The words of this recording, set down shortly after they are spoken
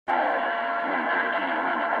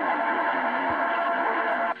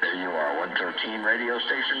113 radio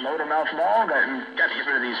station, Motormouth Mall. Got to get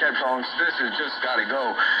rid of these headphones. This has just got to go.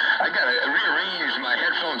 I got to rearrange my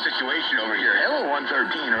headphone situation over here. Hello,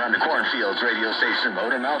 113 around the Cornfields radio station,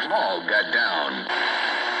 Motormouth Mall. Got down.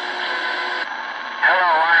 Hello,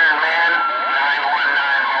 Iron Man.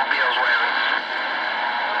 919 Mobile's waiting.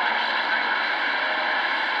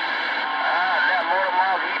 That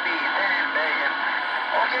Motormouth EB, damn begging.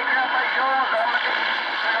 Okay, grab my shows. I'm going to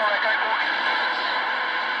take like I go.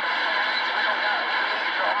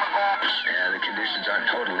 Yeah, the conditions aren't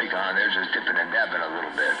totally gone. They're just dipping and dabbing a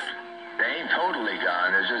little bit. They ain't totally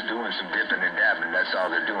gone. They're just doing some dipping and dabbing. That's all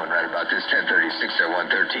they're doing right about this 1036 or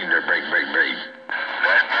 113. They're break. That's what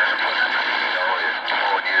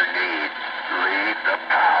all you need. Leave the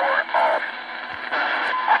power off.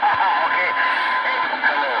 Okay. Hey,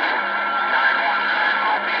 hello. 919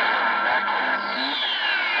 Mobile.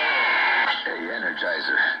 Hey,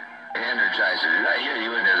 Energizer. Did I hear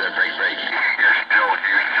you in there? They're break. You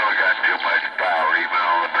still got too much power, even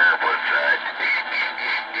on the barefoot side.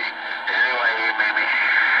 Anyway, maybe.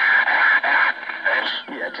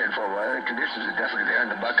 Yeah, 10-4. Well, the conditions are definitely there in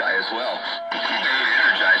the Buckeye as well.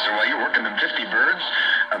 Energizer, while you're working them 50 birds,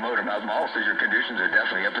 Motormouth Mall says your conditions are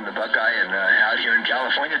definitely up in the Buckeye and out here in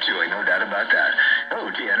California too. Ain't no doubt about that.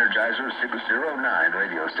 OT Energizer 609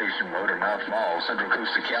 radio station, Motormouth Mall, Central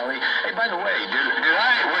Coast of Cali. Hey, by the way,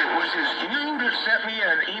 can you just sent me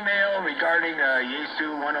an email regarding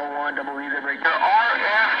Yesu 101 double E that break? The RFC.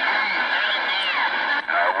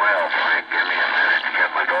 I will, Frank. Give me a minute to get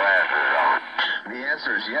my glasses on. The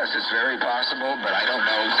answer is yes, it's very possible, but I don't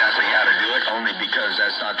know exactly how to do it, only because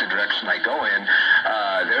that's not the direction I go in.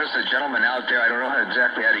 There's a gentleman out there, I don't know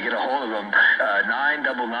exactly how to get a hold of him,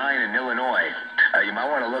 999 in Illinois. You might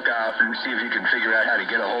want to look out and see if you can figure out how to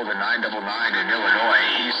get a hold of 999 in Illinois.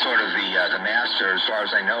 He's sort of the master, as far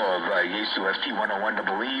as I know, of Yesu FT 101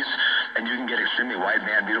 double E's, and you can get extremely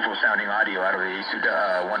wideband, beautiful sounding audio out of the Yesu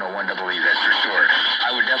 101 double E, that's for sure.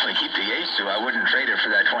 I would definitely keep the Yesu. I wouldn't trade it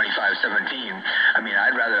for that 2517. I mean,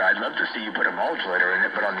 I'd love to see you put a modulator in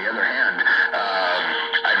it, but on the other hand,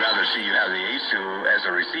 I'd rather see you have the Yesu as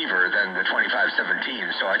a receiver than the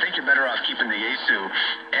 2517. So I think you're better off keeping the Yesu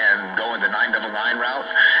and going the 999 route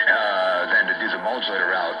than to do the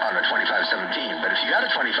modulator route on the 2517. But if you got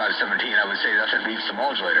a 2517, I would say nothing beats the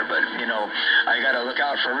modulator. But I got to look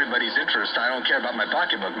out for everybody's interest. I don't care about my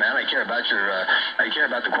pocketbook, man. I care about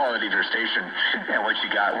the quality of your station and what you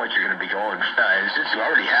got, what you're going to be going. Since you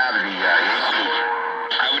already have the Yesu,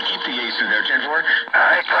 I would keep the Yesu there, 10-4. All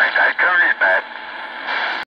right, Frank. I turn it back.